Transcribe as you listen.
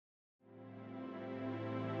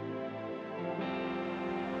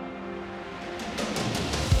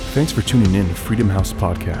Thanks for tuning in to Freedom House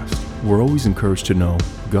Podcast. We're always encouraged to know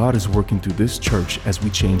God is working through this church as we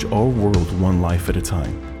change our world one life at a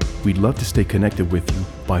time. We'd love to stay connected with you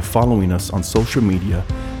by following us on social media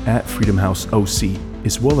at Freedom House OC,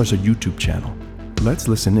 as well as our YouTube channel. Let's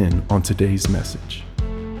listen in on today's message.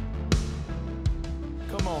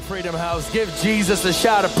 Come on, Freedom House. Give Jesus a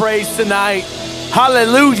shout of praise tonight.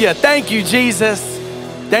 Hallelujah. Thank you, Jesus.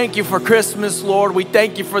 Thank you for Christmas, Lord. We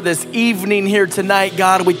thank you for this evening here tonight,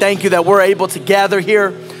 God. We thank you that we're able to gather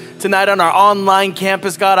here tonight on our online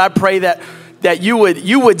campus, God. I pray that you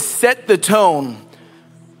would set the tone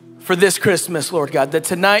for this Christmas, Lord God. That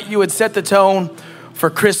tonight you would set the tone for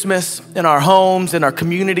Christmas in our homes, in our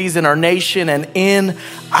communities, in our nation, and in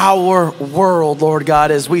our world, Lord God,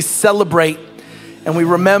 as we celebrate and we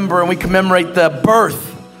remember and we commemorate the birth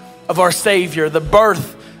of our Savior, the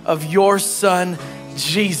birth of your Son,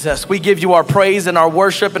 Jesus. We give you our praise and our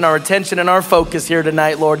worship and our attention and our focus here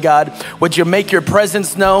tonight, Lord God. Would you make your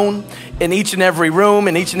presence known in each and every room,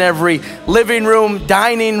 in each and every living room,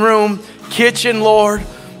 dining room, kitchen, Lord.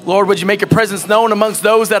 Lord, would you make your presence known amongst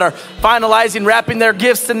those that are finalizing, wrapping their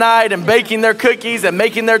gifts tonight and baking their cookies and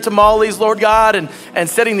making their tamales, Lord God, and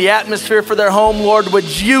setting the atmosphere for their home, Lord.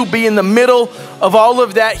 Would you be in the middle of all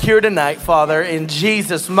of that here tonight, Father, in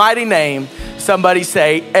Jesus' mighty name. Somebody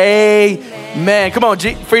say amen. Come on,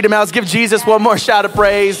 Freedom House, give Jesus one more shout of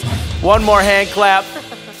praise, one more hand clap.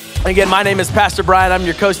 Again, my name is Pastor Brian. I'm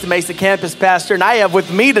your Costa Mesa campus pastor, and I have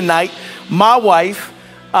with me tonight my wife,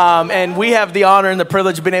 and we have the honor and the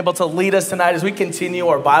privilege of being able to lead us tonight as we continue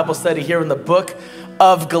our Bible study here in the book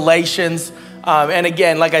of Galatians. And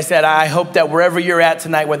again, like I said, I hope that wherever you're at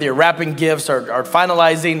tonight, whether you're wrapping gifts or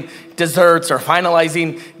finalizing desserts or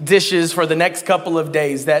finalizing dishes for the next couple of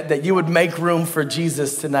days, that you would make room for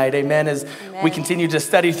Jesus tonight. Amen. As we continue to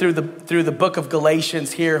study through the book of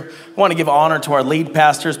Galatians here, I want to give honor to our lead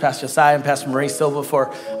pastors, Pastor Josiah and Pastor Marie Silva,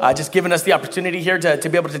 for just giving us the opportunity here to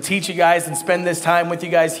be able to teach you guys and spend this time with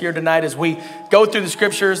you guys here tonight as we go through the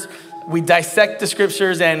scriptures, we dissect the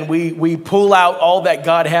scriptures, and we pull out all that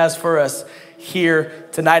God has for us here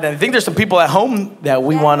tonight. And I think there's some people at home that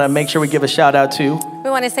we want to make sure we give a shout out to. We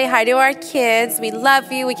want to say hi to our kids. We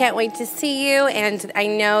love you. We can't wait to see you. And I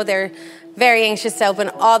know they're very anxious to open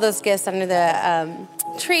all those gifts under the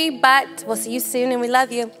tree, but we'll see you soon and we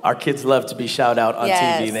love you. Our kids love to be shout out on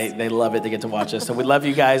TV. They love it. They get to watch us. So we love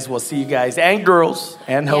you guys. We'll see you guys and girls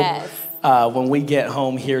and hope when we get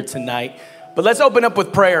home here tonight. But let's open up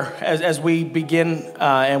with prayer as we begin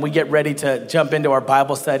and we get ready to jump into our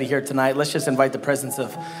Bible study here tonight. Let's just invite the presence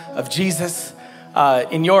of Jesus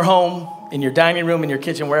in your home, in your dining room, in your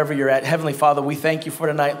kitchen, wherever you're at. Heavenly Father, we thank you for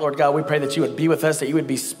tonight, Lord God. We pray that you would be with us, that you would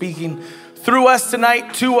be speaking through us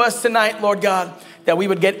tonight, to us tonight, Lord God, that we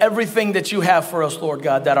would get everything that you have for us, Lord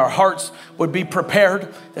God, that our hearts would be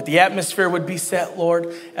prepared, that the atmosphere would be set,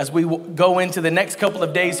 Lord, as we go into the next couple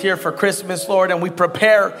of days here for Christmas, Lord, and we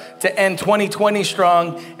prepare to end 2020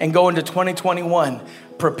 strong and go into 2021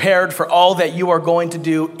 prepared for all that you are going to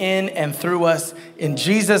do in and through us. In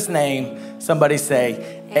Jesus' name, somebody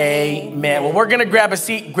say, amen. Well, we're going to grab a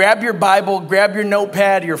seat, grab your Bible, grab your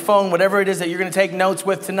notepad, your phone, whatever it is that you're going to take notes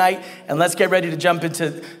with tonight, and let's get ready to jump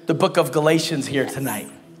into the book of Galatians here tonight.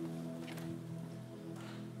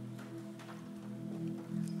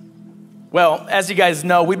 Well, as you guys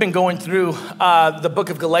know, we've been going through the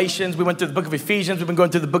book of Galatians. We went through the book of Ephesians. We've been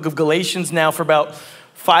going through the book of Galatians now for about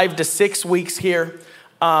 5 to 6 weeks here.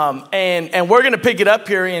 And we're going to pick it up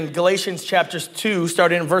here in Galatians chapters 2,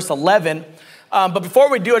 starting in verse 11. But before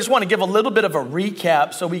we do, I just want to give a little bit of a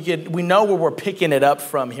recap so we know where we're picking it up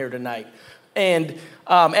from here tonight. And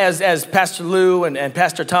as Pastor Lou and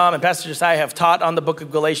Pastor Tom and Pastor Josiah have taught on the book of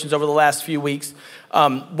Galatians over the last few weeks,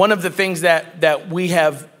 one of the things that we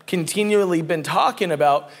have continually been talking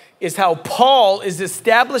about is how Paul is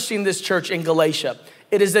establishing this church in Galatia.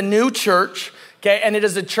 It is a new church. Okay, and it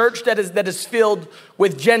is a church that is filled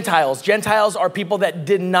with Gentiles. Gentiles are people that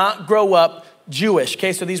did not grow up Jewish.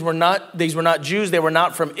 Okay, so these were not Jews. They were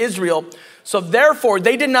not from Israel. So therefore,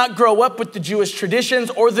 they did not grow up with the Jewish traditions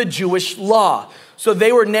or the Jewish law. So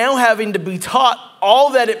they were now having to be taught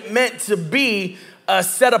all that it meant to be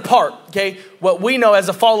set apart. Okay, what we know as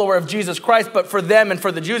a follower of Jesus Christ, but for them and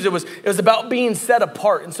for the Jews, it was about being set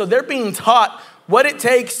apart. And so they're being taught what it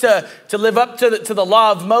takes to live up to the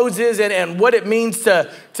law of Moses and what it means to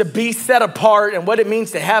be set apart and what it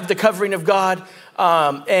means to have the covering of God.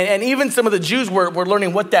 And even some of the Jews were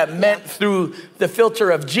learning what that meant through the filter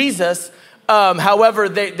of Jesus. However,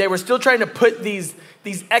 they were still trying to put these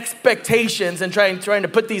expectations and trying to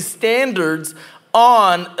put these standards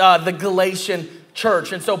on the Galatian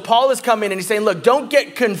church. And so Paul is coming and he's saying, look, don't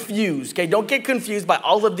get confused, okay? Don't get confused by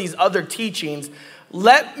all of these other teachings.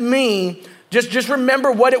 Let me just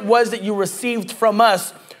remember what it was that you received from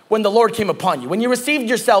us when the Lord came upon you. When you received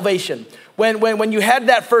your salvation, when you had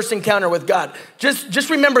that first encounter with God, just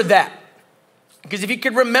remember that. Because if you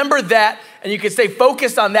could remember that and you could stay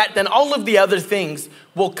focused on that, then all of the other things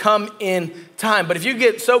will come in time. But if you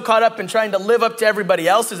get so caught up in trying to live up to everybody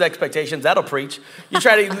else's expectations, that'll preach. You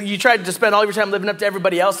try to spend all your time living up to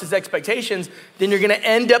everybody else's expectations, then you're going to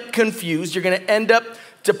end up confused. You're going to end up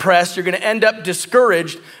depressed. You're going to end up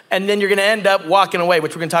discouraged. And then you're going to end up walking away,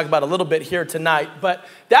 which we're going to talk about a little bit here tonight. But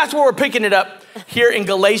that's where we're picking it up here in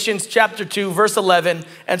Galatians chapter 2, verse 11.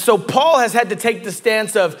 And so Paul has had to take the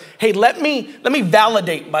stance of, hey, let me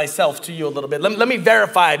validate myself to you a little bit. Let me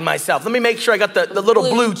verify myself. Let me make sure I got the little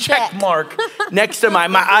blue check mark next to my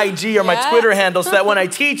IG or my Twitter handle so that when I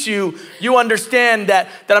teach you, you understand that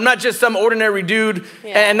I'm not just some ordinary dude.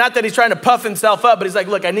 And not that he's trying to puff himself up, but he's like,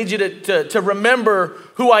 look, I need you to remember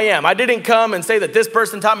who I am. I didn't come and say that this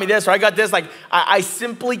person taught me this or I got this. Like I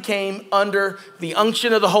simply came under the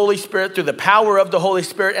unction of the Holy Spirit through the power of the Holy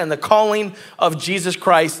Spirit and the calling of Jesus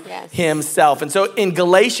Christ himself. And so in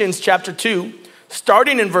Galatians chapter 2,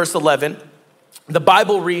 starting in verse 11, the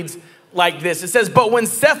Bible reads like this. It says, but when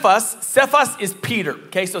Cephas is Peter.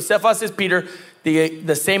 Okay, so Cephas is Peter,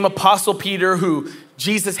 the same apostle Peter who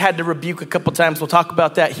Jesus had to rebuke a couple times. We'll talk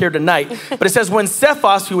about that here tonight. But it says, when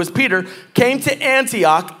Cephas, who was Peter, came to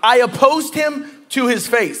Antioch, I opposed him to his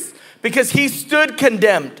face because he stood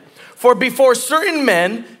condemned. For before certain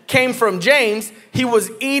men came from James, he was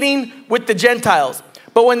eating with the Gentiles.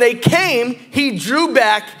 But when they came, he drew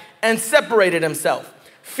back and separated himself,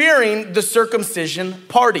 fearing the circumcision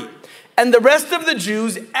party. And the rest of the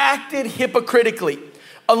Jews acted hypocritically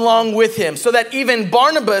along with him, so that even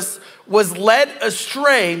Barnabas was led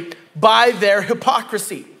astray by their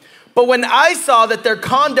hypocrisy. But when I saw that their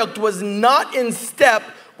conduct was not in step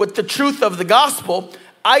with the truth of the gospel,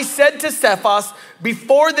 I said to Cephas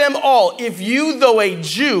before them all, if you, though a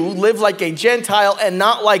Jew, live like a Gentile and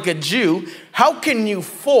not like a Jew, how can you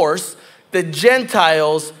force the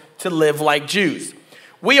Gentiles to live like Jews?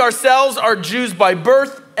 We ourselves are Jews by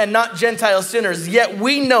birth and not Gentile sinners, yet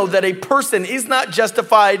we know that a person is not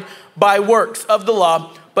justified by works of the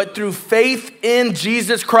law, but through faith in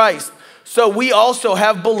Jesus Christ. So we also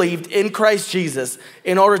have believed in Christ Jesus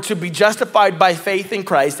in order to be justified by faith in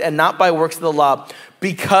Christ and not by works of the law,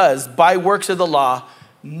 because by works of the law,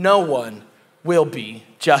 no one will be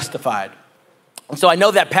justified. And so I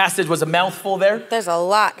know that passage was a mouthful there. There's a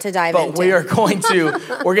lot to dive into.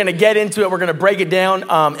 But we're going to get into it. We're going to break it down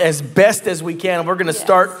as best as we can. We're going to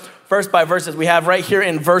start verse by verse as we have right here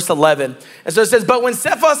in verse 11. And so it says, but when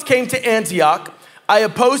Cephas came to Antioch, I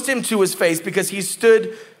opposed him to his face because he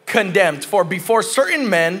stood condemned. For before certain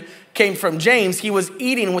men came from James, he was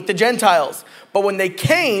eating with the Gentiles. But when they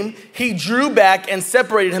came, he drew back and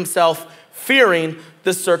separated himself, fearing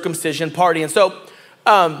the circumcision party. And so,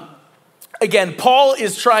 again, Paul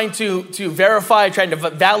is trying to verify, trying to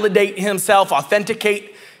validate himself,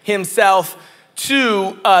 authenticate himself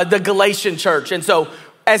to the Galatian church. And so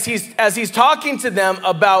as he's talking to them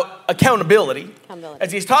about accountability,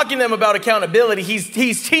 he's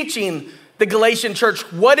teaching the Galatian church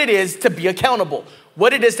what it is to be accountable,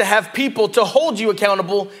 what it is to have people to hold you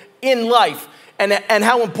accountable in life, and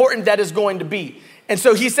how important that is going to be. And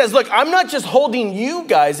so he says, look, I'm not just holding you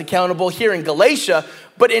guys accountable here in Galatia,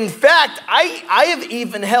 but in fact, I have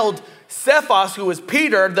even held Cephas, who was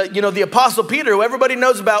Peter, the apostle Peter, who everybody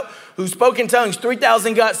knows about, who spoke in tongues.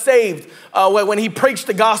 3,000 got saved when he preached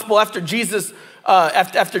the gospel after Jesus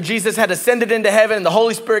had ascended into heaven and the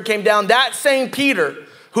Holy Spirit came down. That same Peter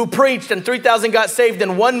who preached and 3,000 got saved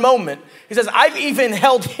in one moment, he says, I've even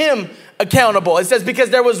held him accountable. It says, because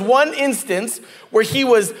there was one instance where he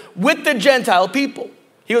was with the Gentile people.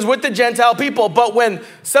 But when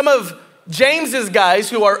some of James's guys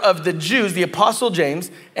who are of the Jews, the apostle James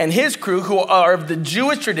and his crew who are of the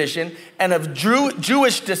Jewish tradition and of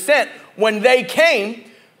Jewish descent, when they came,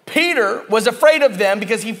 Peter was afraid of them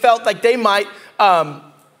because he felt like they might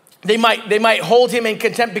hold him in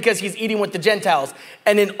contempt because he's eating with the Gentiles.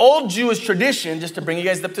 And in old Jewish tradition, just to bring you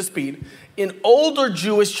guys up to speed, in older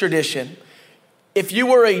Jewish tradition, if you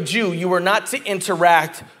were a Jew, you were not to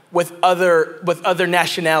interact with other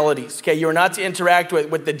nationalities. Okay, you were not to interact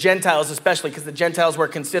with the Gentiles, especially because the Gentiles were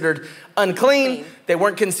considered unclean. They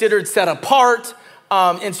weren't considered set apart.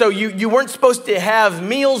 And so you weren't supposed to have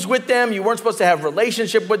meals with them. You weren't supposed to have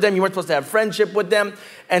relationship with them. You weren't supposed to have friendship with them.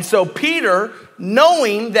 And so Peter,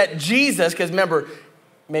 knowing that Jesus, because remember,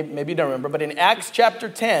 maybe you don't remember, but in Acts chapter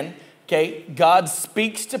 10, okay, God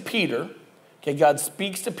speaks to Peter Okay, God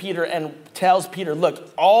speaks to Peter and tells Peter,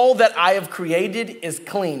 look, all that I have created is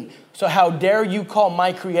clean. So how dare you call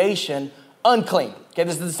my creation unclean? Okay,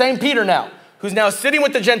 this is the same Peter now, who's now sitting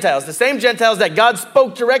with the Gentiles, the same Gentiles that God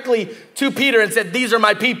spoke directly to Peter and said, these are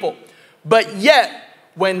my people. But yet,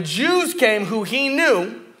 when Jews came who he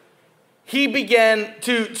knew, he began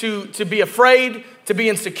to be afraid, to be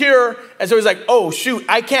insecure. And so he's like, oh, shoot,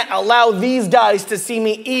 I can't allow these guys to see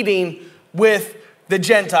me eating with the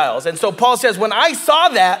Gentiles. And so Paul says, when I saw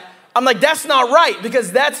that, I'm like, that's not right, because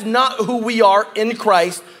that's not who we are in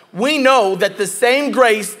Christ. We know that the same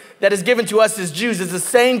grace that is given to us as Jews is the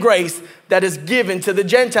same grace that is given to the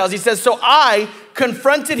Gentiles. He says, so I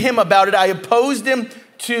confronted him about it. I opposed him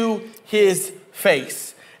to his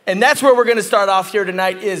face. And that's where we're going to start off here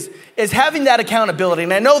tonight is having that accountability.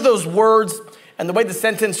 And I know those words and the way the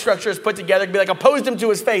sentence structure is put together could be like opposed him to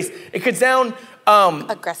his face. It could sound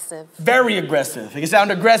aggressive. Very aggressive. It can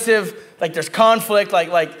sound aggressive, like there's conflict,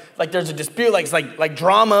 like there's a dispute, like it's like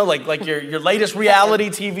drama, like your latest reality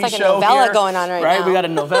TV it's like show. A novella here, going on right now. We got a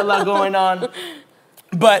novella going on.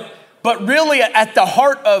 But really at the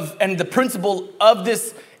heart of and the principle of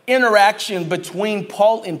this interaction between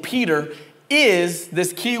Paul and Peter is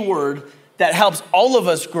this key word that helps all of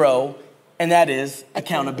us grow, and that is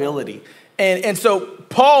accountability. And so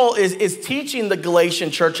Paul is teaching the Galatian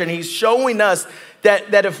church, and he's showing us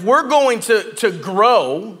that if we're going to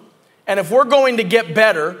grow and if we're going to get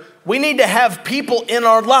better, we need to have people in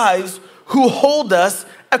our lives who hold us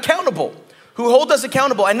accountable.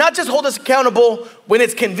 And not just hold us accountable when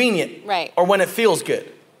it's convenient, right, or when it feels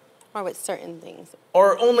good. Or with certain things.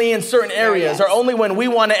 Or only in certain areas, or only when we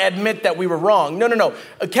want to admit that we were wrong. No.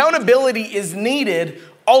 Accountability is needed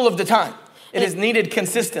all of the time. It is needed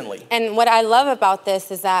consistently. And what I love about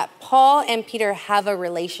this is that Paul and Peter have a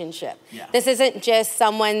relationship. Yeah. This isn't just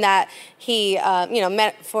someone that he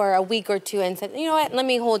met for a week or two and said, you know what, let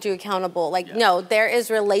me hold you accountable. No, there is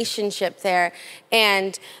relationship there.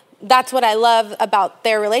 And that's what I love about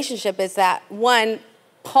their relationship is that, one,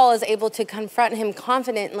 Paul is able to confront him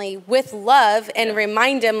confidently with love and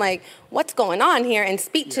remind him, what's going on here, and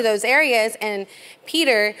speak to those areas. And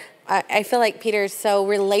Peter, I feel like Peter is so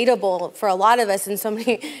relatable for a lot of us in so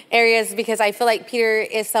many areas, because I feel like Peter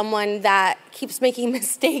is someone that keeps making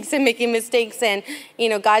mistakes. And,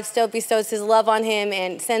 God still bestows his love on him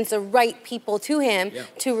and sends the right people to him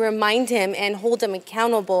to remind him and hold him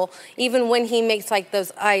accountable, even when he makes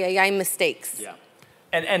those mistakes. Yeah.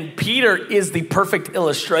 And Peter is the perfect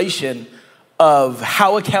illustration of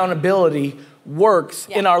how accountability works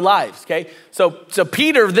in our lives, okay? So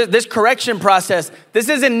Peter, this correction process, this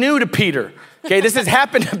isn't new to Peter, okay? This has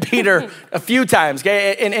happened to Peter a few times,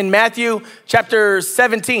 okay? In Matthew chapter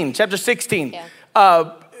 16,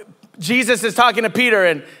 Jesus is talking to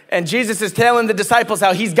Peter, and Jesus is telling the disciples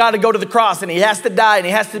how he's got to go to the cross, and he has to die, and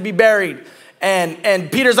he has to be buried.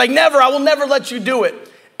 And Peter's like, never, I will never let you do it.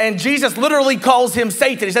 And Jesus literally calls him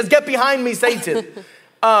Satan. He says, get behind me, Satan.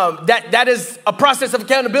 That is a process of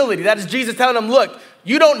accountability. That is Jesus telling him, look,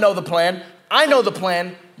 you don't know the plan. I know the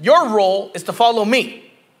plan. Your role is to follow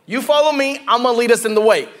me. You follow me, I'm going to lead us in the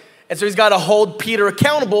way. And so he's got to hold Peter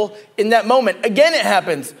accountable in that moment. Again, it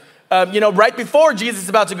happens. Right before Jesus is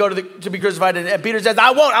about to go to be crucified, and Peter says,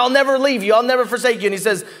 I'll never leave you. I'll never forsake you. And he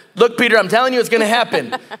says, look, Peter, I'm telling you, it's going to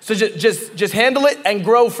happen. So just handle it and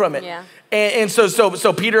grow from it. Yeah. And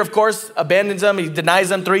so Peter, of course, abandons him. He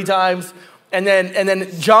denies him 3 times. And then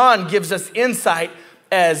John gives us insight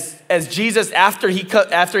as Jesus, after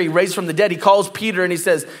he raised from the dead, he calls Peter and he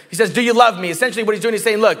says, do you love me? Essentially what he's doing, he's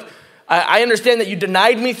saying, look, I understand that you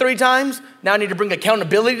denied me 3 times. Now I need to bring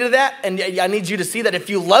accountability to that. And I need you to see that if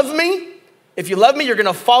you love me, you're going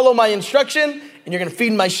to follow my instruction and you're going to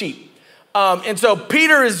feed my sheep. And so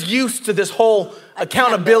Peter is used to this whole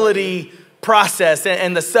accountability process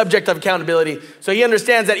and the subject of accountability. So he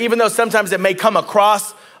understands that even though sometimes it may come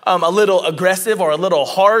across a little aggressive or a little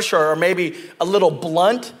harsh or maybe a little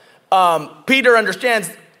blunt, Peter understands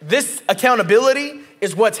this accountability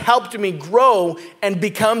is what's helped me grow and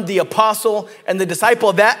become the apostle and the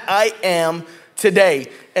disciple that I am today.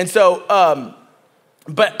 And so,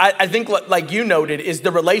 but I think like you noted is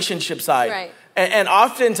the relationship side. Right. And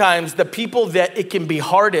oftentimes the people that it can be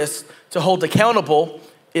hardest to hold accountable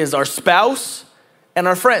is our spouse and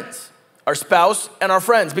our friends. Our spouse and our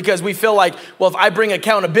friends, because we feel like, well, if I bring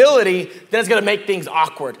accountability, then it's going to make things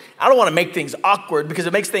awkward. I don't want to make things awkward, because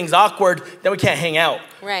if it makes things awkward, then we can't hang out.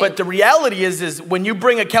 Right. But the reality is when you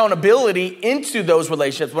bring accountability into those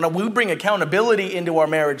relationships, when we bring accountability into our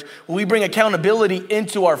marriage, when we bring accountability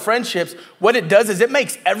into our friendships, what it does is it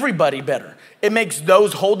makes everybody better. It makes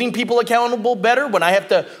those holding people accountable better. When I have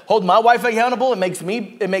to hold my wife accountable, it makes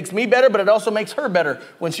me better, but it also makes her better.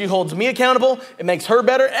 When she holds me accountable, it makes her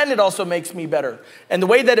better, and it also makes me better. And the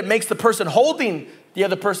way that it makes the person holding the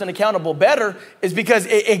other person accountable better is because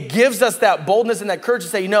it gives us that boldness and that courage to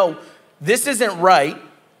say, this isn't right,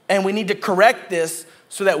 and we need to correct this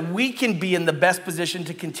so that we can be in the best position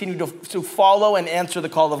to continue to follow and answer the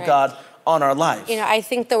call of God on our lives. I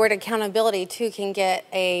think the word accountability too can get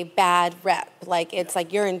a bad rep. Like it's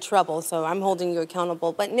like you're in trouble, so I'm holding you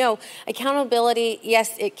accountable. But no, accountability,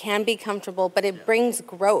 yes, it can be comfortable, but it brings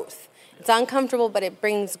growth. It's uncomfortable, but it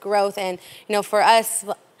brings growth. And for us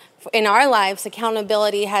in our lives,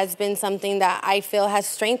 accountability has been something that I feel has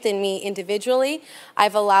strengthened me individually.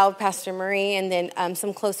 I've allowed Pastor Marie and then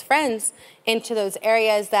some close friends into those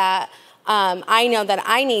areas that I know that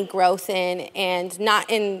I need growth in, and not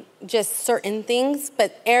in just certain things,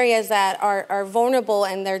 but areas that are vulnerable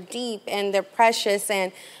and they're deep and they're precious.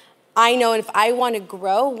 And I know if I want to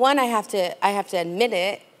grow, one, I have to admit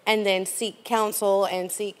it, and then seek counsel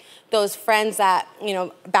and seek those friends that,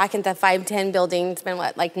 back in the 510 building, it's been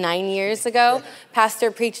 9 years ago, Pastor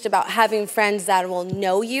preached about having friends that will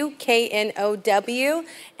know you, K-N-O-W,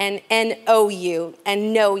 and N-O-U,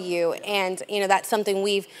 and know you. And, that's something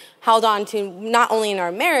we've held on to not only in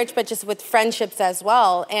our marriage, but just with friendships as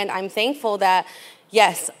well. And I'm thankful that,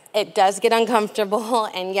 yes, it does get uncomfortable,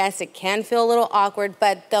 and yes, it can feel a little awkward,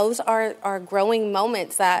 but those are growing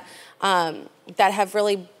moments that have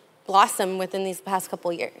really blossomed within these past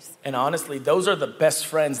couple years. And honestly, those are the best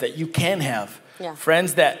friends that you can have. Yeah.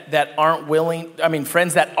 Friends that are willing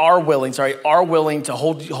to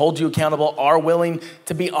hold you accountable, are willing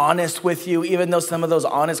to be honest with you, even though some of those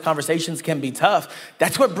honest conversations can be tough.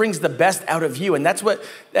 That's what brings the best out of you. And that's what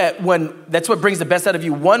brings the best out of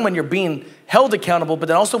you. One, when you're being held accountable, but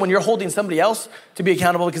then also when you're holding somebody else to be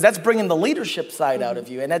accountable, because that's bringing the leadership side out of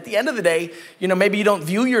you. And at the end of the day, maybe you don't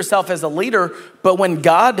view yourself as a leader, but when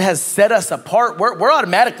God has set us apart, we're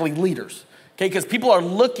automatically leaders. Okay, because people are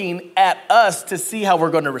looking at us to see how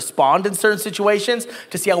we're going to respond in certain situations,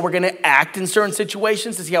 to see how we're going to act in certain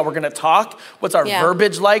situations, to see how we're going to talk, what's our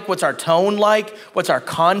verbiage like, what's our tone like, what's our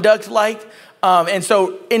conduct like. And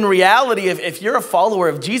so in reality, if you're a follower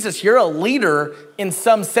of Jesus, you're a leader in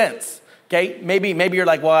some sense. Okay, maybe you're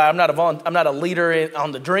like, well, I'm not a leader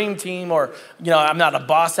on the dream team, or I'm not a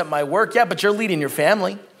boss at my work. Yeah, but you're leading your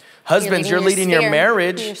family. Husbands, you're leading your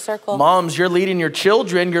marriage. Your circle. Moms, you're leading your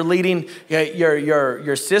children. You're leading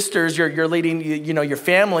your sisters. You're leading your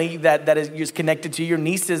family that is connected to your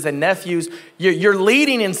nieces and nephews. You're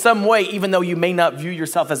leading in some way, even though you may not view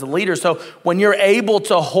yourself as a leader. So when you're able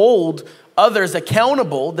to hold others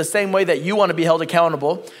accountable the same way that you want to be held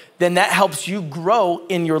accountable, then that helps you grow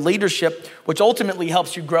in your leadership, which ultimately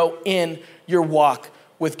helps you grow in your walk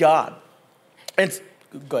with God. And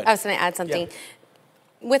go ahead. I was going to add something. Yeah.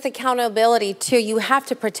 With accountability too, you have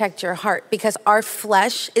to protect your heart, because our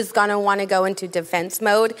flesh is going to want to go into defense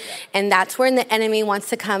mode. And that's when the enemy wants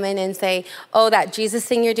to come in and say, oh, that Jesus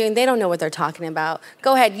thing you're doing, they don't know what they're talking about.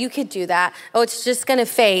 Go ahead, you could do that. Oh, it's just going to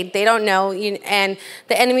fade. They don't know. And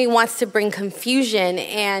the enemy wants to bring confusion,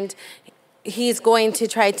 and he's going to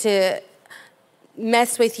try to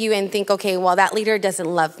mess with you and think, okay, well, that leader doesn't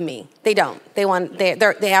love me. They don't.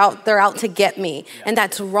 They're out to get me. And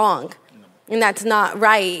that's wrong. And that's not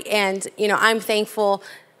right. And, I'm thankful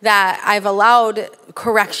that I've allowed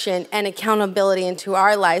correction and accountability into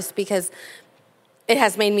our lives, because it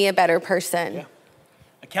has made me a better person. Yeah.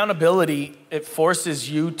 Accountability, it forces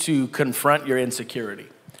you to confront your insecurity.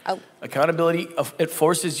 Oh. Accountability, it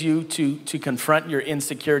forces you to confront your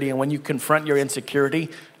insecurity. And when you confront your insecurity,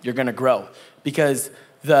 you're going to grow. Because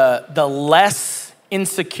the less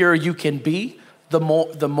insecure you can be, the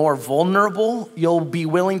more vulnerable you'll be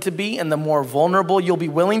willing to be, and the more vulnerable you'll be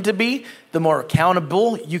willing to be, the more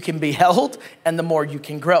accountable you can be held, and the more you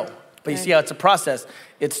can grow. But you see how it's a process.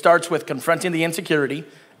 It starts with confronting the insecurity,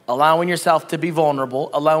 allowing yourself to be vulnerable,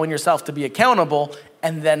 allowing yourself to be accountable,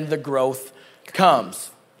 and then the growth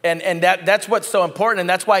comes. And that's what's so important, and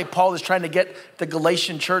that's why Paul is trying to get the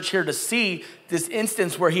Galatian church here to see this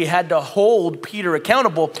instance where he had to hold Peter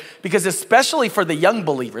accountable, because especially for the young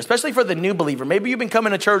believer, especially for the new believer, maybe you've been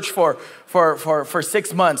coming to church for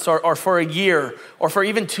 6 months or for a year or for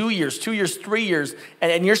even 2 years, 3 years,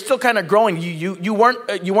 and you're still kind of growing. You weren't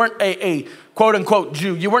a quote unquote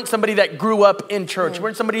Jew. You weren't somebody that grew up in church. You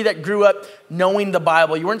weren't somebody that grew up knowing the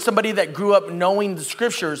Bible. You weren't somebody that grew up knowing the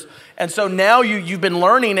scriptures. And so now you've been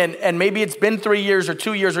learning, and maybe it's been 3 years or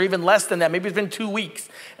 2 years or even less than that. Maybe it's been 2 weeks.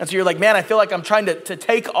 And so you're like, man, I feel like I'm trying to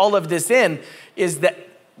take all of this in. Is that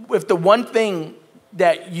if the one thing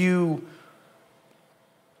that you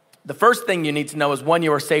The first thing you need to know is, one,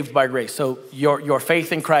 you are saved by grace. So your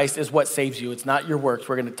faith in Christ is what saves you. It's not your works.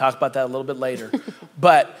 We're going to talk about that a little bit later.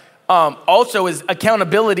 But also is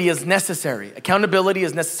accountability is necessary. Accountability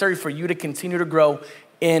is necessary for you to continue to grow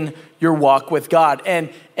in your walk with God.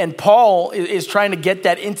 And Paul is trying to get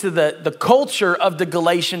that into the culture of the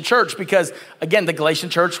Galatian church, because again, the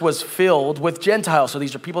Galatian church was filled with Gentiles. So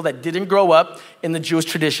these are people that didn't grow up in the Jewish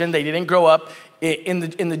tradition. They didn't grow up in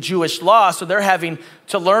the Jewish law. So they're having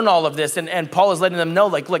to learn all of this. And Paul is letting them know,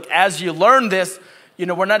 like, look, as you learn this,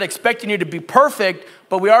 we're not expecting you to be perfect,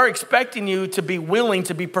 but we are expecting you to be willing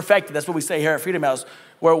to be perfected. That's what we say here at Freedom House,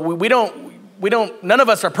 where none of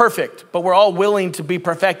us are perfect, but we're all willing to be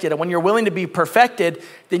perfected. And when you're willing to be perfected,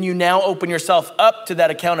 then you now open yourself up to that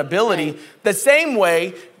accountability. The same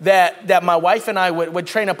way that my wife and I would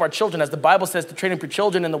train up our children, as the Bible says, to train up your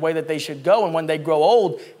children in the way that they should go. And when they grow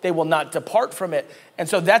old, they will not depart from it. And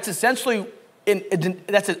so that's essentially,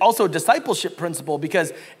 that's also a discipleship principle,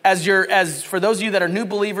 because as for those of you that are new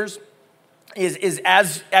believers,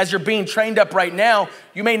 as you're being trained up right now,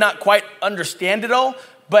 you may not quite understand it all,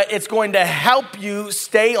 but it's going to help you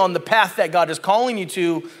stay on the path that God is calling you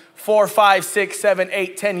to 4, 5, 6, 7,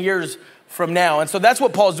 8, 10 years from now. And so that's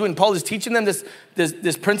what Paul's doing. Paul is teaching them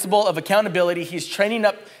this principle of accountability. He's training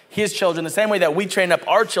up his children the same way that we train up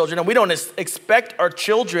our children. And we don't expect our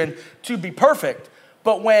children to be perfect.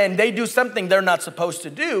 But when they do something they're not supposed to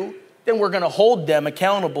do, then we're going to hold them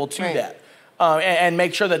accountable to that and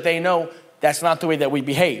make sure that they know that's not the way that we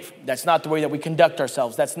behave. That's not the way that we conduct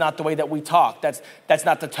ourselves. That's not the way that we talk. That's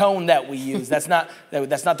not the tone that we use. That's not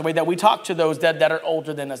the way that we talk to those that are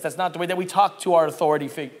older than us. That's not the way that we talk to our authority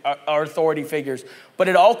figures. But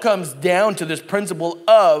it all comes down to this principle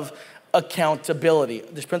of accountability.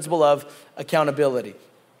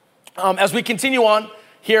 As we continue on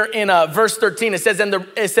here in verse 13, it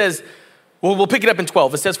says. Well, we'll pick it up in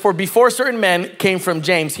 12. It says, "For before certain men came from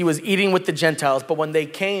James, he was eating with the Gentiles. But when they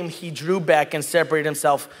came, he drew back and separated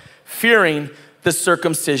himself, fearing the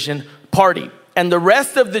circumcision party. And the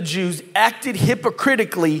rest of the Jews acted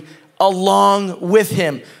hypocritically along with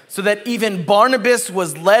him, so that even Barnabas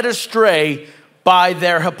was led astray by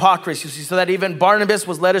their hypocrisy."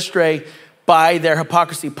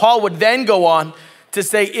 Paul would then go on to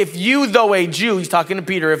say, if you, though a Jew, he's talking to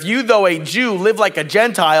Peter, if you, though a Jew, live like a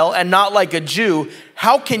Gentile and not like a Jew,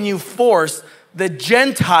 how can you force the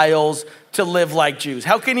Gentiles to live like Jews?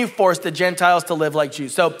 How can you force the Gentiles to live like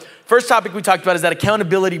Jews? So first topic we talked about is that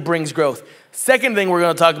accountability brings growth. Second thing we're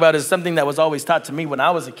going to talk about is something that was always taught to me when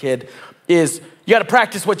I was a kid, is you got to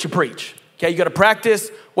practice what you preach. Okay, you got to practice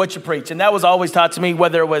what you preach. And that was always taught to me,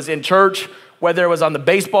 whether it was in church, whether it was on the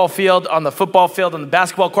baseball field, on the football field, on the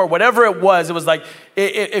basketball court, whatever it was like,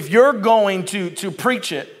 if you're going to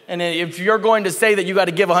preach it, and if you're going to say that you got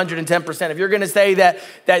to give 110%, if you're going to say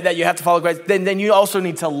that you have to follow Christ, then you also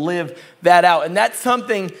need to live that out. And that's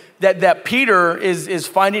something that Peter is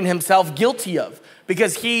finding himself guilty of,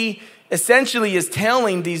 because he essentially is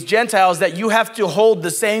telling these Gentiles that you have to hold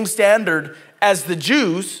the same standard as the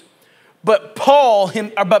Jews, but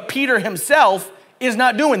Peter himself is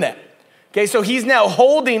not doing that. Okay, so he's now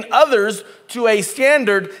holding others to a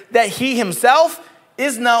standard that he himself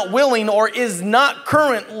is not willing or is not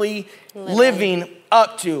currently living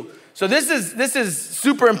up to. So this is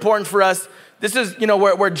super important for us. This is,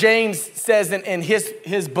 where James says in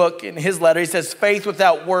his book, in his letter, he says, faith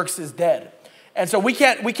without works is dead. And so we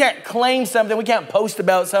can't claim something, we can't post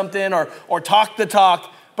about something or talk the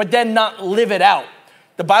talk, but then not live it out.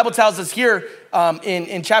 The Bible tells us here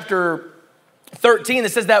in chapter 13,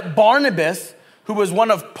 it says that Barnabas, who was one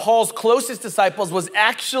of Paul's closest disciples, was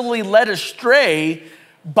actually led astray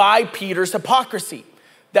by Peter's hypocrisy.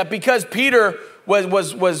 That because Peter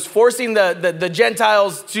was forcing the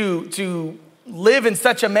Gentiles to live in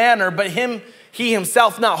such a manner, but he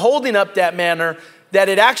himself not holding up that manner, that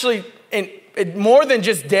it actually, it more than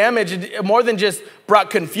just damaged, more than just brought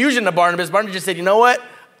confusion to Barnabas. Barnabas just said, you know what?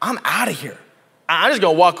 I'm out of here. I'm just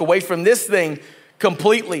going to walk away from this thing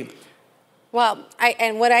completely. Well,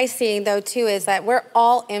 and what I see, though, too, is that we're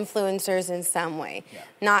all influencers in some way.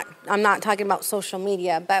 Yeah. I'm not talking about social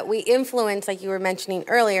media, but we influence, like you were mentioning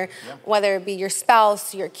earlier, whether it be your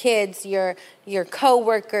spouse, your kids, your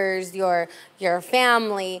coworkers, your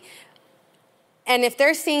family. And if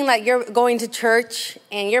they're seeing that you're going to church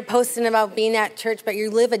and you're posting about being at church, but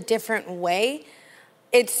you live a different way,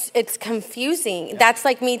 it's confusing. Yeah. That's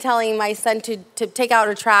like me telling my son to take out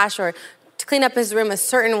the trash or to clean up his room a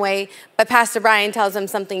certain way, but Pastor Brian tells him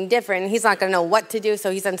something different. He's not going to know what to do,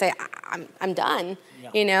 so he's going to say, I'm done.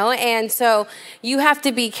 You know, and so you have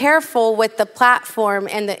to be careful with the platform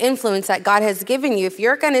and the influence that God has given you. If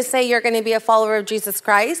you're going to say you're going to be a follower of Jesus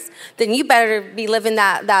Christ, then you better be living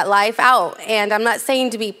that life out. And I'm not saying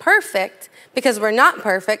to be perfect, because we're not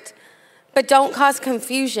perfect, but don't cause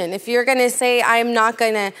confusion. If you're going to say, I'm not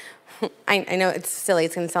going to, I know it's silly,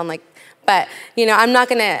 it's going to sound like, but, you know, I'm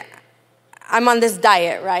on this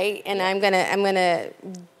diet, right? And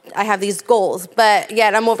I have these goals, but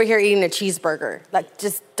yet I'm over here eating a cheeseburger. That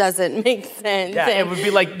just doesn't make sense. Yeah, it would be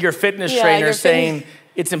like your fitness trainer saying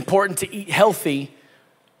it's important to eat healthy,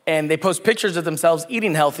 and they post pictures of themselves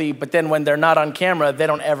eating healthy, but then when they're not on camera, they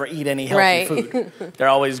don't ever eat any healthy food. They're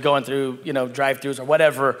always going through, drive-thrus or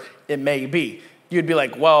whatever it may be. You'd be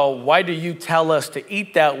like, well, why do you tell us to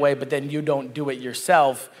eat that way, but then you don't do it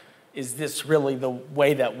yourself? Is this really the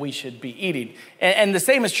way that we should be eating? And the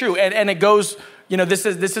same is true. And it goes, this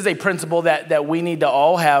is a principle that we need to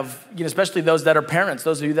all have, especially those that are parents.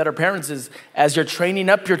 Those of you that are parents, is as you're training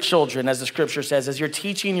up your children, as the scripture says, as you're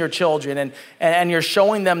teaching your children and you're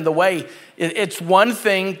showing them the way, it's one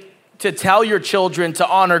thing to tell your children to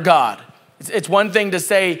honor God. It's one thing to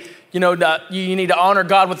say, you need to honor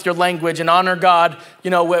God with your language and honor God,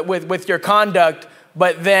 with your conduct,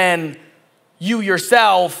 but then you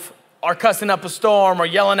yourself are cussing up a storm or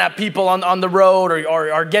yelling at people on the road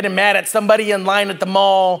or getting mad at somebody in line at the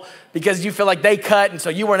mall because you feel like they cut and so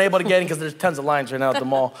you weren't able to get in because there's tons of lines right now at the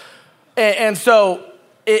mall. And so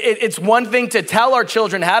it's one thing to tell our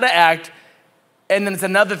children how to act, and then it's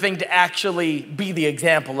another thing to actually be the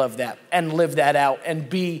example of that and live that out and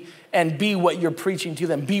be what you're preaching to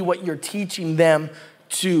them, be what you're teaching them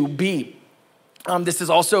to be. This is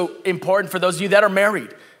also important for those of you that are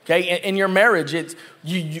married. Okay, in your marriage, it's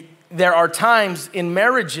there are times in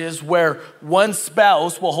marriages where one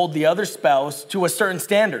spouse will hold the other spouse to a certain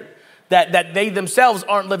standard that they themselves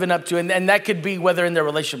aren't living up to. And that could be whether in their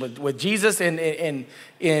relationship with Jesus, in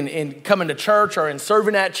coming to church or in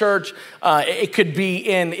serving at church. It could be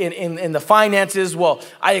in the finances. Well,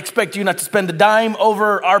 I expect you not to spend a dime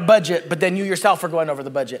over our budget, but then you yourself are going over the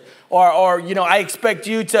budget. Or I expect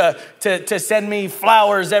you to send me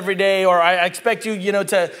flowers every day, or I expect you,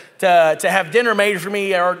 to have dinner made for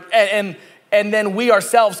me, and then we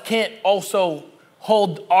ourselves can't also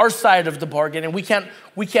hold our side of the bargain, and we can't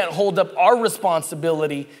hold up our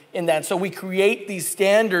responsibility in that. So we create these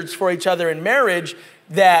standards for each other in marriage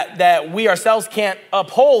that we ourselves can't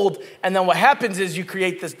uphold, and then what happens is you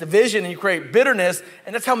create this division and you create bitterness,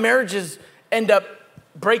 and that's how marriages end up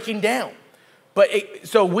breaking down. But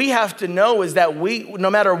so we have to know is that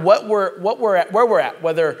no matter where we're at,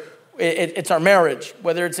 whether it's our marriage,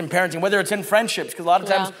 whether it's in parenting, whether it's in friendships, because a lot of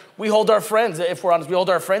times we hold our friends, if we're honest, we hold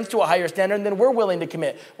our friends to a higher standard, and then we're willing to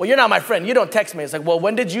commit. Well, you're not my friend. You don't text me. It's like, well,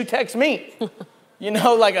 when did you text me?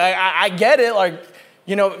 I get it.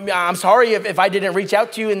 I'm sorry if I didn't reach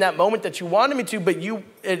out to you in that moment that you wanted me to, but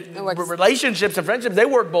relationships and friendships, they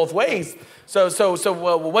work both ways. So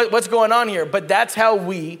what's going on here? But that's how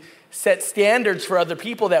we set standards for other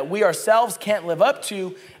people that we ourselves can't live up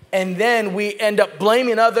to. And then we end up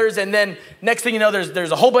blaming others. And then next thing you know,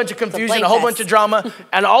 there's a whole bunch of confusion, a whole bunch of drama.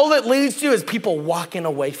 And all it leads to is people walking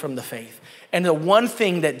away from the faith. And the one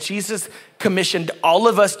thing that Jesus commissioned all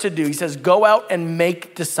of us to do, he says, go out and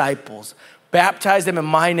make disciples. Baptize them in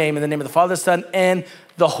my name, in the name of the Father, the Son, and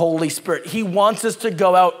the Holy Spirit. He wants us to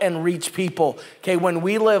go out and reach people. Okay, when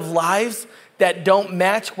we live lives that don't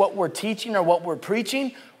match what we're teaching or what we're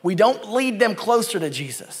preaching, we don't lead them closer to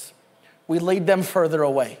Jesus. We lead them further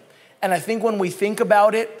away. And I think when we think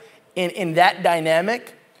about it in that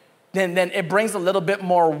dynamic, then it brings a little bit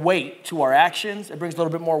more weight to our actions. It brings a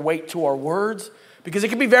little bit more weight to our words. Because it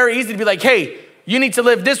can be very easy to be like, hey, you need to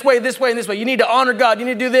live this way, and this way. You need to honor God. You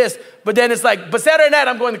need to do this. But then it's like, but Saturday night,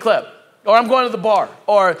 I'm going to the club. Or I'm going to the bar.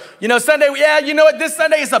 Or, Sunday, this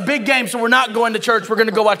Sunday is a big game, so we're not going to church. We're going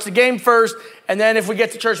to go watch the game first. And then if we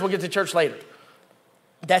get to church, we'll get to church later.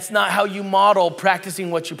 That's not how you model practicing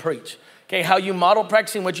what you preach. Okay, how you model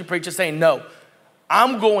practicing what you preach is saying, no,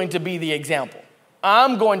 I'm going to be the example.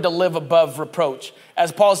 I'm going to live above reproach.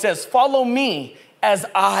 As Paul says, follow me as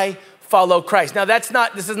I follow Christ. Now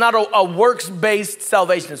this is not a works-based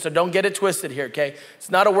salvation, so don't get it twisted here, okay? It's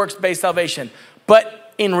not a works-based salvation.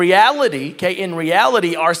 But in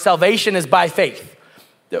reality, our salvation is by faith.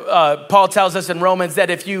 Paul tells us in Romans that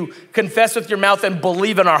if you confess with your mouth and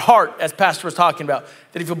believe in our heart, as Pastor was talking about,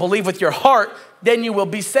 that if you believe with your heart, then you will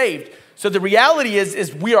be saved. So the reality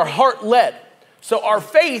is we are heart-led. So our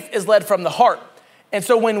faith is led from the heart. And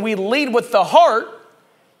so when we lead with the heart,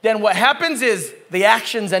 then what happens is the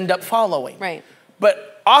actions end up following. Right.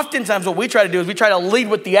 But oftentimes what we try to do is we try to lead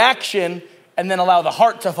with the action and then allow the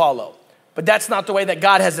heart to follow. But that's not the way that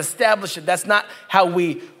God has established it. That's not how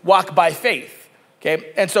we walk by faith,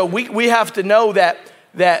 okay? And so we have to know that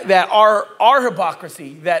our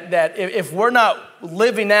hypocrisy, that if we're not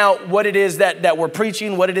living out what it is that we're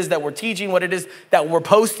preaching, what it is that we're teaching, what it is that we're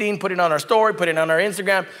posting, putting on our story, putting on our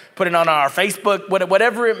Instagram, putting on our Facebook,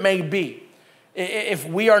 whatever it may be, if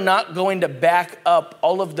we are not going to back up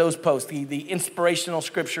all of those posts, the inspirational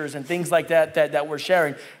scriptures and things like that we're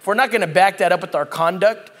sharing, if we're not going to back that up with our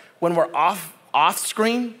conduct when we're off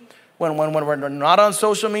screen, when we're not on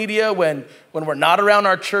social media, when we're not around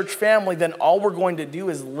our church family, then all we're going to do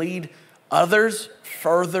is lead others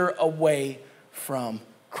further away from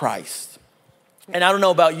Christ. And I don't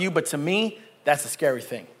know about you, but to me, that's a scary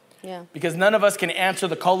thing. Yeah. Because none of us can answer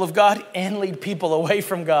the call of God and lead people away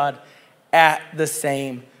from God at the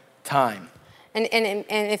same time. And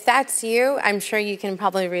if that's you, I'm sure you can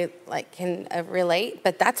probably relate,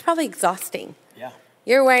 but that's probably exhausting. Yeah.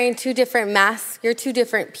 You're wearing two different masks. You're two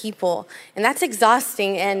different people. And that's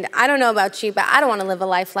exhausting. And I don't know about you, but I don't want to live a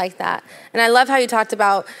life like that. And I love how you talked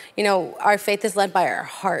about, our faith is led by our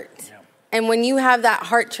heart. Yeah. And when you have that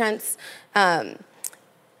heart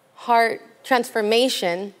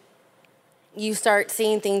transformation, you start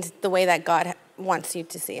seeing things the way that God wants you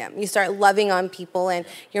to see them. You start loving on people, and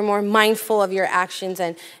you're more mindful of your actions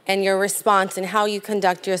and your response and how you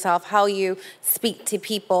conduct yourself, how you speak to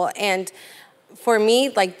people. And for me,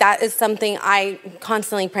 that is something I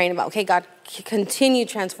constantly praying about. Okay, God, continue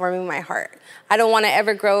transforming my heart. I don't want to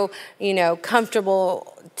ever grow,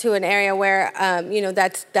 comfortable to an area where,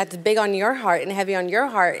 that's big on your heart and heavy on your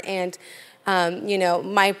heart. And,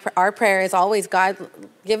 our prayer is always, God,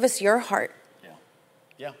 give us your heart.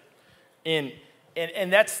 Yeah. And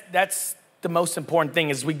that's the most important thing.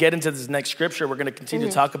 As we get into this next scripture, we're going to continue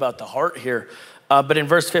to talk about the heart here. But in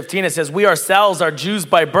verse 15, it says, we ourselves are Jews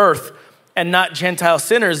by birth and not Gentile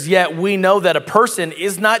sinners, yet we know that a person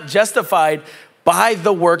is not justified by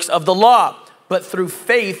the works of the law, but through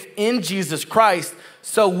faith in Jesus Christ.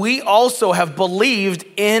 So we also have believed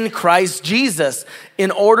in Christ Jesus in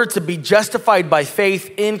order to be justified by faith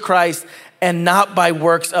in Christ and not by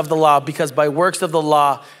works of the law, because by works of the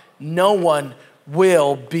law, no one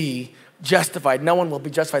will be justified. No one will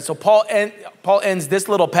be justified. So Paul ends this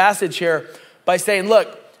little passage here by saying,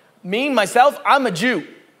 look, me, myself, I'm a Jew.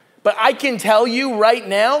 But I can tell you right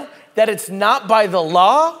now that it's not by the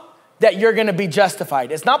law that you're going to be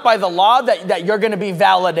justified. It's not by the law that you're going to be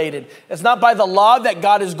validated. It's not by the law that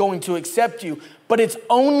God is going to accept you. But it's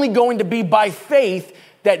only going to be by faith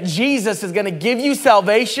that Jesus is going to give you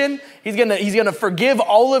salvation. He's going to forgive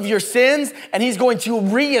all of your sins, and he's going to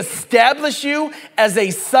reestablish you as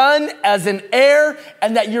a son, as an heir,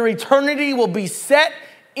 and that your eternity will be set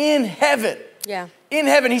in heaven. Yeah. In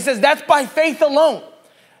heaven. He says that's by faith alone.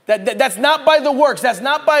 That's not by the works. That's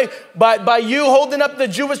not by you holding up the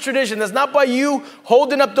Jewish tradition. That's not by you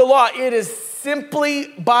holding up the law. It is simply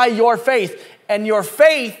by your faith. And your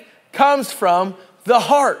faith comes from the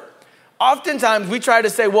heart. Oftentimes we try to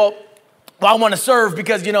say, well, I want to serve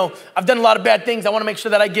because, I've done a lot of bad things. I want to make sure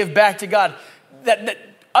that I give back to God. That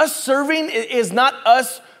us serving is not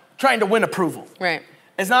us trying to win approval. Right.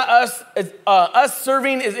 It's not us. Us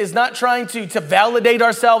serving is not trying to validate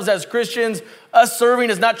ourselves as Christians. Us serving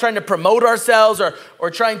is not trying to promote ourselves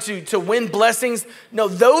or trying to win blessings. No,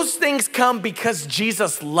 those things come because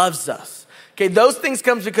Jesus loves us. Okay, those things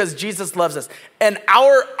come because Jesus loves us. And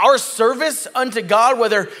our service unto God,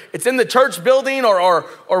 whether it's in the church building or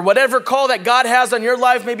whatever call that God has on your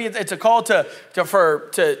life, maybe it's a call to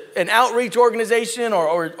an outreach organization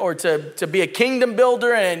or to be a kingdom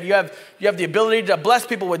builder, and you have the ability to bless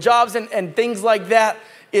people with jobs and things like that,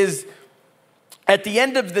 is at the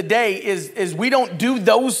end of the day is we don't do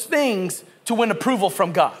those things to win approval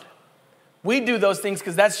from God. We do those things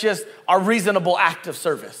because that's just our reasonable act of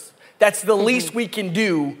service. That's the least we can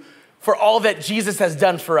do for all that Jesus has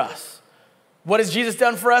done for us. What has Jesus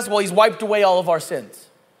done for us? Well, he's wiped away all of our sins.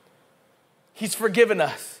 He's forgiven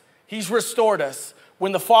us. He's restored us.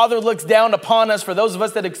 When the Father looks down upon us, for those of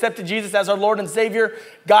us that accepted Jesus as our Lord and Savior,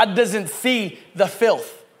 God doesn't see the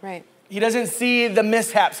filth. Right. He doesn't see the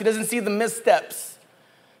mishaps. He doesn't see the missteps.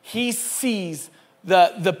 He sees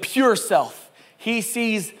the pure self. He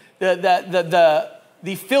sees the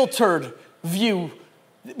filtered view,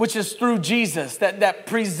 which is through Jesus, that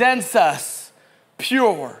presents us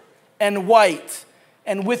pure and white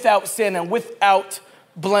and without sin and without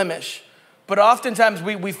blemish. But oftentimes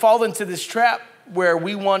we fall into this trap where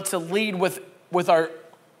we want to lead with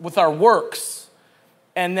our works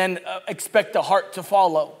and then expect the heart to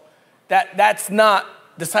follow. That's not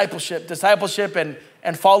discipleship. Discipleship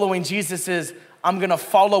and following Jesus is, I'm gonna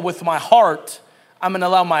follow with my heart. I'm gonna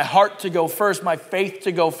allow my heart to go first, my faith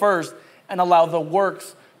to go first, and allow the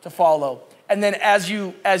works to follow. And then as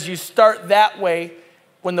you start that way,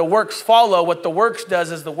 when the works follow, what the works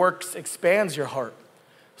does is the works expands your heart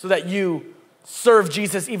so that you serve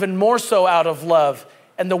Jesus even more so out of love,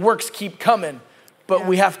 and the works keep coming. But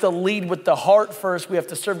we have to lead with the heart first. We have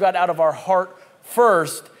to serve God out of our heart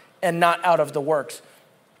first and not out of the works.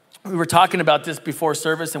 We were talking about this before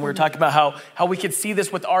service, and we were talking about how we could see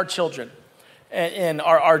this with our children. And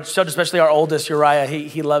our children, especially our oldest, Uriah,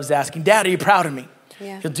 he loves asking, Dad, are you proud of me?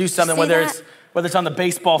 Yeah. He'll do something, whether it's on the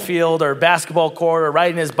baseball field or basketball court or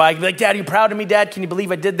riding his bike. He'll be like, Dad, are you proud of me, Dad? Can you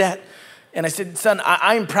believe I did that? And I said, son,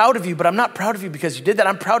 I'm proud of you, but I'm not proud of you because you did that.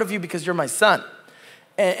 I'm proud of you because you're my son.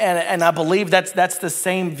 And I believe that's the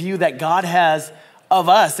same view that God has of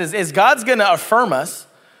us, is God's gonna affirm us.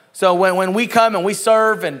 So when we come and we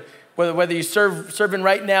serve, and whether you serving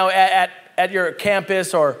right now at your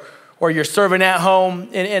campus or you're serving at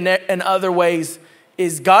home in other ways,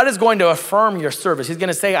 is God is going to affirm your service. He's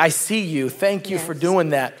gonna say, I see you, thank you for doing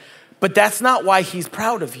that. But that's not why he's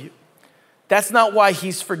proud of you. That's not why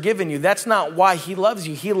he's forgiven you. That's not why he loves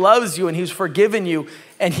you. He loves you and he's forgiven you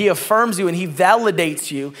and he affirms you and he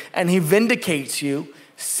validates you and he vindicates you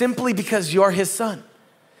simply because you're his son,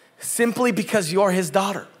 simply because you're his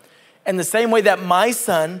daughter. And the same way that my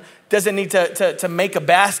son doesn't need to make a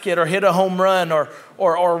basket or hit a home run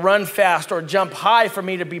or run fast or jump high for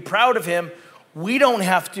me to be proud of him, we don't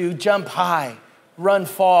have to jump high, run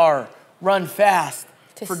far, run fast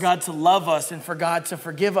for God to love us and for God to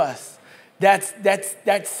forgive us. That's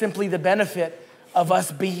simply the benefit of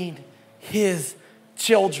us being his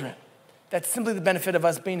children. That's simply the benefit of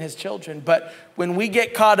us being his children. But when we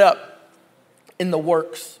get caught up in the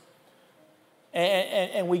works,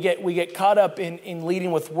 and we get caught up in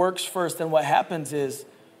leading with works first, then what happens is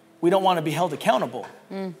we don't want to be held accountable.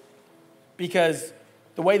 Because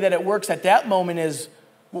the way that it works at that moment is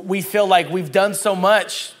we feel like we've done so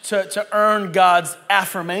much to earn God's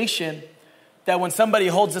affirmation that when somebody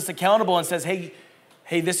holds us accountable and says, hey,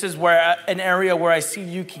 this is where an area where I see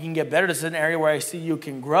you can get better, this is an area where I see you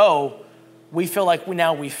can grow, we feel like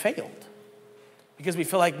we failed. Because we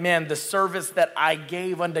feel like, man, the service that I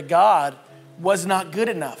gave unto God was not good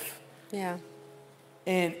enough. Yeah.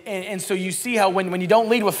 And so you see how when you don't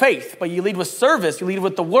lead with faith, but you lead with service, you lead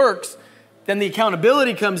with the works, then the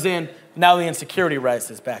accountability comes in, now the insecurity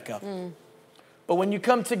rises back up. But when you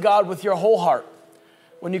come to God with your whole heart,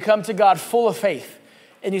 when you come to God full of faith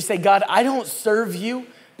and you say, God, I don't serve you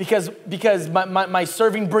because my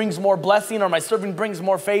serving brings more blessing or my serving brings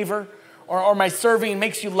more favor or my serving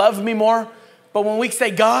makes you love me more. But when we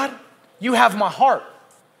say, God, you have my heart,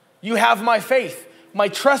 you have my faith, my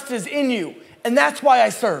trust is in you. And that's why I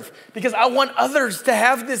serve, because I want others to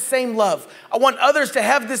have this same love. I want others to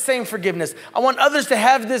have this same forgiveness. I want others to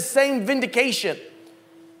have this same vindication.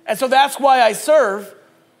 And so that's why I serve.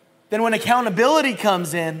 Then when accountability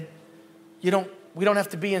comes in, we don't have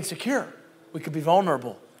to be insecure. We could be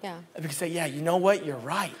vulnerable. Yeah. And we can say, yeah, you know what? You're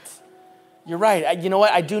right. You're right. You know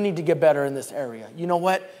what? I do need to get better in this area. You know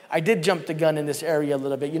what? I did jump the gun in this area a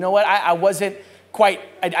little bit. You know what? I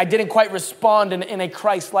didn't quite respond in a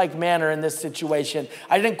Christ-like manner in this situation.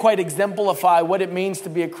 I didn't quite exemplify what it means to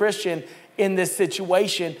be a Christian in this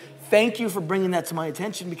situation. Thank you for bringing that to my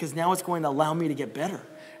attention, because now it's going to allow me to get better.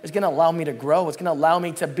 It's going to allow me to grow. It's going to allow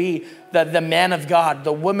me to be the man of God,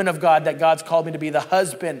 the woman of God that God's called me to be, the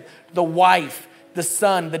husband, the wife, the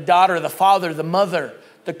son, the daughter, the father, the mother,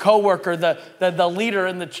 the coworker, the leader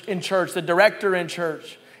in church, the director in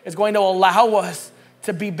church. It's going to allow us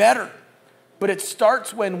to be better. But it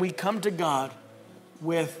starts when we come to God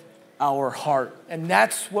with our heart. And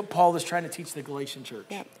that's what Paul is trying to teach the Galatian church.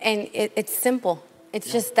 Yeah. And it's simple.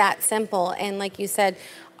 It's just that simple. And like you said,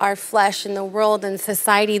 our flesh and the world and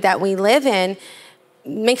society that we live in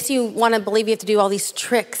makes you want to believe you have to do all these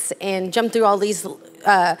tricks and jump through all these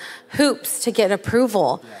hoops to get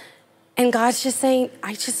approval. Yeah. And God's just saying,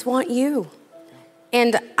 I just want you.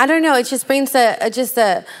 And I don't know, it just brings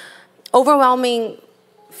a overwhelming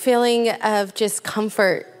feeling of just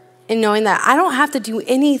comfort in knowing that I don't have to do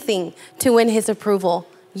anything to win his approval.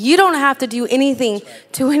 You don't have to do anything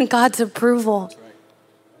to win God's approval.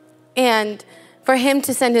 And for him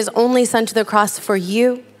to send his only son to the cross for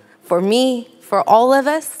you, for me, for all of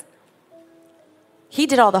us, he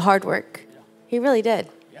did all the hard work. Yeah. He really did.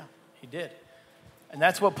 Yeah, he did. And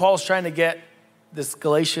that's what Paul's trying to get this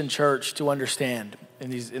Galatian church to understand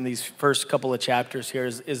in these first couple of chapters here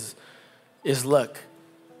is look,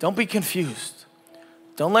 don't be confused.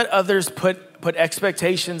 Don't let others put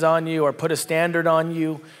expectations on you or put a standard on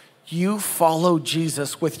you. You follow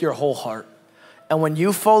Jesus with your whole heart. And when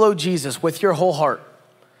you follow Jesus with your whole heart,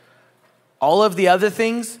 all of the other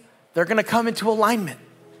things, they're gonna come into alignment.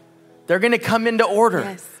 They're gonna come into order.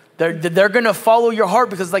 Yes. They're gonna follow your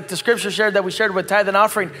heart, because like the scripture shared that we shared with tithe and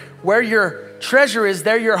offering, where your treasure is,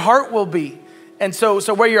 there your heart will be. And so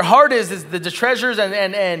where your heart is the treasures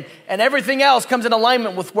and everything else comes in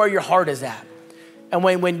alignment with where your heart is at. And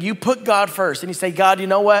when you put God first and you say, God, you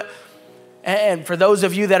know what? And for those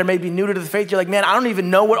of you that are maybe new to the faith, you're like, man, I don't even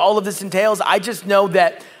know what all of this entails. I just know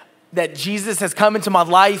that Jesus has come into my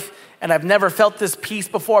life, and I've never felt this peace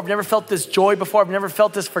before. I've never felt this joy before. I've never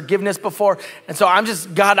felt this forgiveness before. And so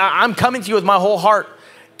I'm coming to you with my whole heart.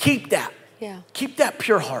 Keep that. Yeah. Keep that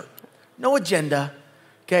pure heart. No agenda.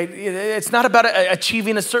 Okay. It's not about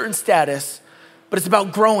achieving a certain status, but it's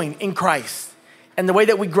about growing in Christ. And the way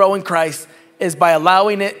that we grow in Christ is by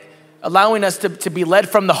allowing us to be led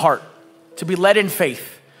from the heart, to be led in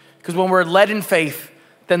faith. Because when we're led in faith,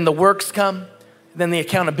 then the works come, then the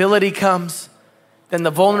accountability comes, then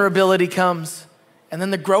the vulnerability comes, and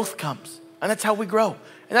then the growth comes. And that's how we grow.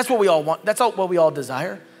 And that's what we all want. That's what we all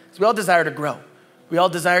desire. So we all desire to grow. We all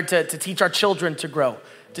desire to teach our children to grow,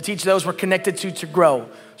 to teach those we're connected to grow,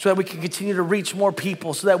 so that we can continue to reach more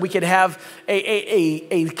people, so that we can have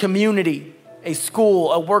a community, a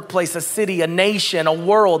school, a workplace, a city, a nation, a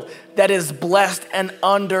world that is blessed and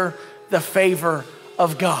under the favor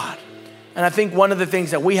of God. And I think one of the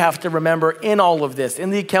things that we have to remember in all of this,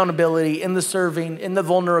 in the accountability, in the serving, in the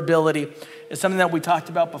vulnerability, is something that we talked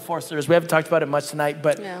about before service. We haven't talked about it much tonight,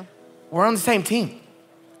 but we're on the same team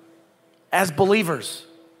as believers,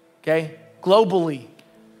 okay? Globally,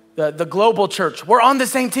 the global church, we're on the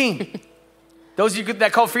same team. Those of you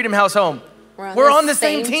that call Freedom House home, we're on the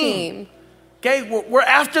same team. Okay, we're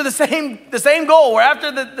after the same goal. We're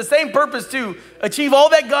after the same purpose, to achieve all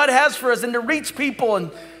that God has for us and to reach people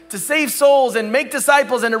and to save souls and make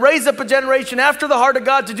disciples and to raise up a generation after the heart of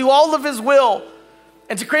God, to do all of his will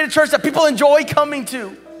and to create a church that people enjoy coming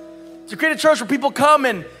to create a church where people come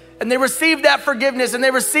and they receive that forgiveness and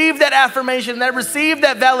they receive that affirmation and they receive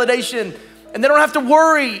that validation, and they don't have to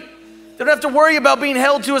worry. They don't have to worry about being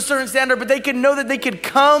held to a certain standard, but they can know that they could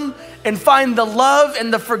come and find the love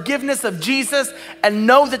and the forgiveness of Jesus, and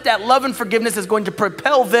know that love and forgiveness is going to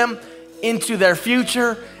propel them into their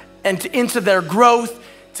future and into their growth,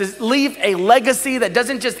 to leave a legacy that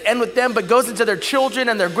doesn't just end with them, but goes into their children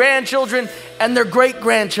and their grandchildren and their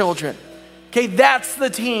great-grandchildren. Okay, that's the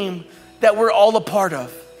team that we're all a part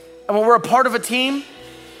of. And when we're a part of a team,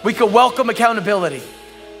 we can welcome accountability,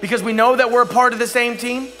 because we know that we're a part of the same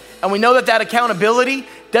team. And we know that accountability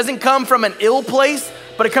doesn't come from an ill place,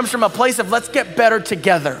 but it comes from a place of, let's get better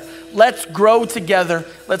together. Let's grow together.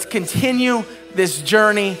 Let's continue this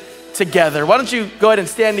journey together. Why don't you go ahead and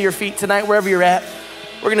stand to your feet tonight, wherever you're at.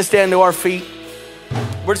 We're gonna stand to our feet.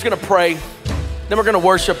 We're just gonna pray. Then we're gonna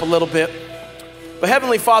worship a little bit. But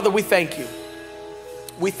Heavenly Father, we thank you.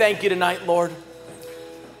 We thank you tonight, Lord,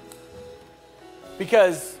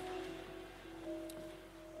 because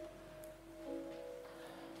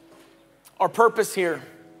our purpose here,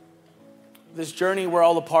 this journey we're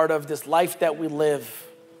all a part of, this life that we live,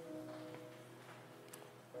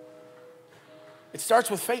 it starts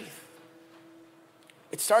with faith.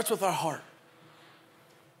 It starts with our heart.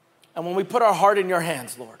 And when we put our heart in your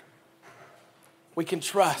hands, Lord, we can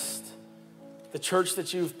trust the church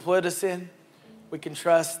that you've put us in. We can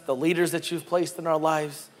trust the leaders that you've placed in our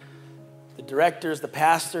lives, the directors, the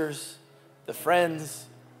pastors, the friends.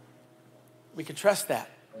 We can trust that.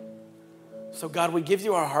 So God, we give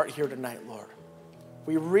you our heart here tonight, Lord.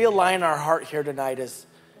 We realign our heart here tonight as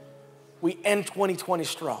we end 2020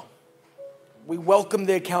 strong. We welcome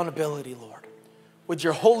the accountability, Lord. Would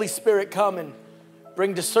your Holy Spirit come and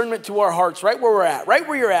bring discernment to our hearts right where we're at, right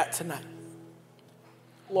where you're at tonight.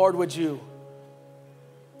 Lord, would you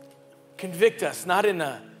convict us, not in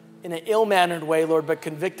an ill-mannered way, Lord, but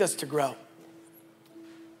convict us to grow.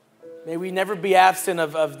 May we never be absent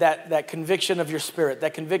of that conviction of your Spirit,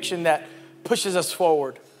 that conviction that pushes us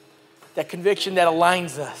forward, that conviction that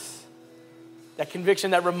aligns us, that conviction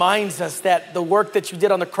that reminds us that the work that you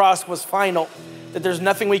did on the cross was final, that there's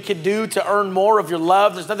nothing we could do to earn more of your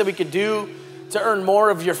love, there's nothing we could do to earn more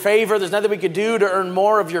of your favor, there's nothing we could do to earn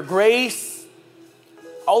more of your grace.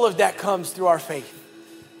 All of that comes through our faith.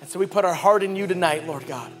 And so we put our heart in you tonight, Lord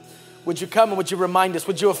God. Would you come and would you remind us?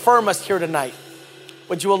 Would you affirm us here tonight?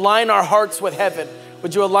 Would you align our hearts with heaven?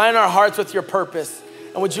 Would you align our hearts with your purpose?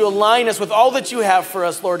 And would you align us with all that you have for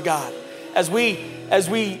us, Lord God, as we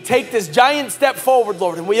take this giant step forward,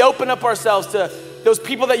 Lord, and we open up ourselves to those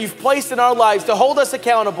people that you've placed in our lives to hold us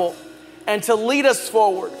accountable and to lead us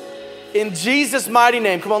forward. In Jesus' mighty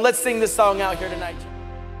name. Come on, let's sing this song out here tonight.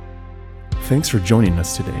 Thanks for joining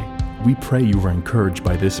us today. We pray you were encouraged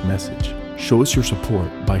by this message. Show us your support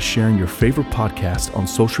by sharing your favorite podcast on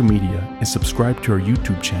social media and subscribe to our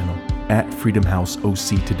YouTube channel at Freedom House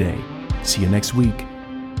OC today. See you next week.